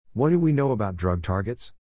What do we know about drug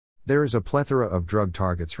targets? There is a plethora of drug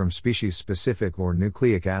targets from species-specific or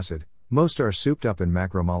nucleic acid. Most are souped up in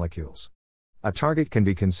macromolecules. A target can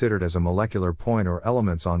be considered as a molecular point or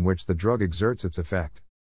elements on which the drug exerts its effect.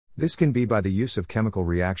 This can be by the use of chemical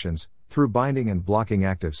reactions, through binding and blocking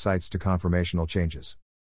active sites to conformational changes.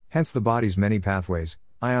 Hence the body's many pathways,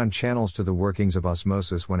 ion channels to the workings of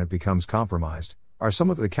osmosis when it becomes compromised, are some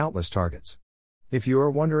of the countless targets. If you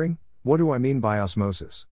are wondering, what do I mean by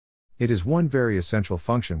osmosis? It is one very essential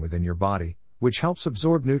function within your body, which helps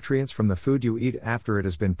absorb nutrients from the food you eat after it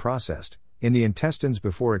has been processed, in the intestines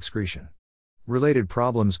before excretion. Related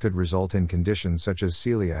problems could result in conditions such as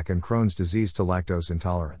celiac and Crohn's disease to lactose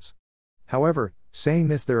intolerance. However, saying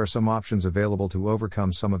this, there are some options available to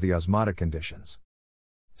overcome some of the osmotic conditions.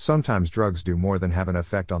 Sometimes drugs do more than have an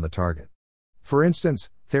effect on the target. For instance,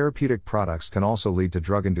 therapeutic products can also lead to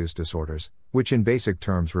drug-induced disorders, which in basic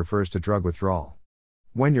terms refers to drug withdrawal.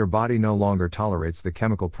 When your body no longer tolerates the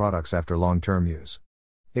chemical products after long-term use,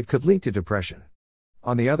 it could lead to depression.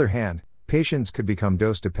 On the other hand, patients could become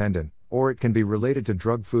dose-dependent, or it can be related to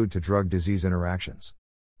drug-food to drug-disease interactions.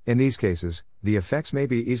 In these cases, the effects may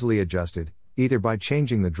be easily adjusted, either by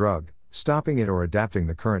changing the drug, stopping it, or adapting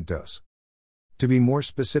the current dose. To be more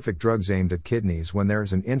specific, drugs aimed at kidneys when there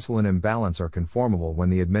is an insulin imbalance are conformable when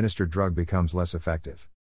the administered drug becomes less effective.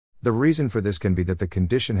 The reason for this can be that the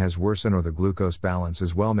condition has worsened or the glucose balance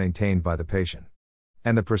is well maintained by the patient.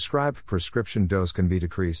 And the prescribed prescription dose can be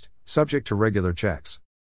decreased, subject to regular checks.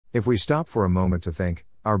 If we stop for a moment to think,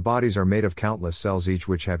 our bodies are made of countless cells, each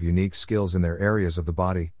which have unique skills in their areas of the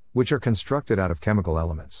body, which are constructed out of chemical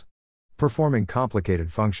elements, performing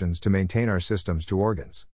complicated functions to maintain our systems to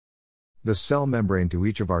organs. The cell membrane to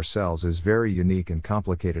each of our cells is very unique and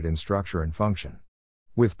complicated in structure and function,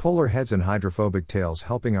 with polar heads and hydrophobic tails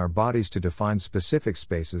helping our bodies to define specific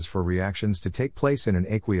spaces for reactions to take place in an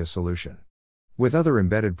aqueous solution, with other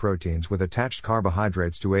embedded proteins with attached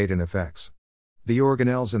carbohydrates to aid in effects. The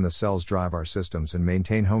organelles in the cells drive our systems and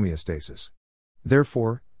maintain homeostasis.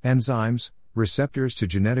 Therefore, enzymes, receptors to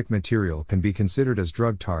genetic material can be considered as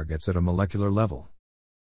drug targets at a molecular level.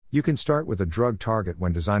 You can start with a drug target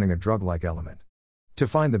when designing a drug-like element, to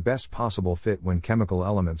find the best possible fit when chemical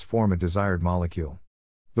elements form a desired molecule,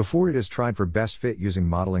 before it is tried for best fit using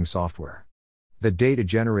modeling software. The data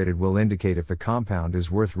generated will indicate if the compound is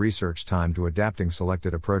worth research time to adapting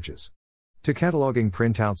selected approaches, to cataloging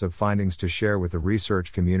printouts of findings to share with the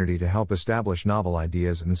research community to help establish novel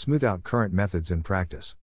ideas and smooth out current methods in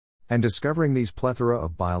practice. And discovering these plethora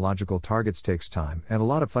of biological targets takes time and a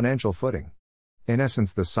lot of financial footing. In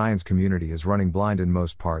essence, the science community is running blind in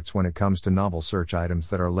most parts when it comes to novel search items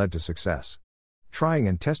that are led to success. Trying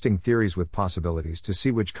and testing theories with possibilities to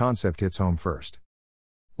see which concept hits home first.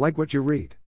 Like what you read.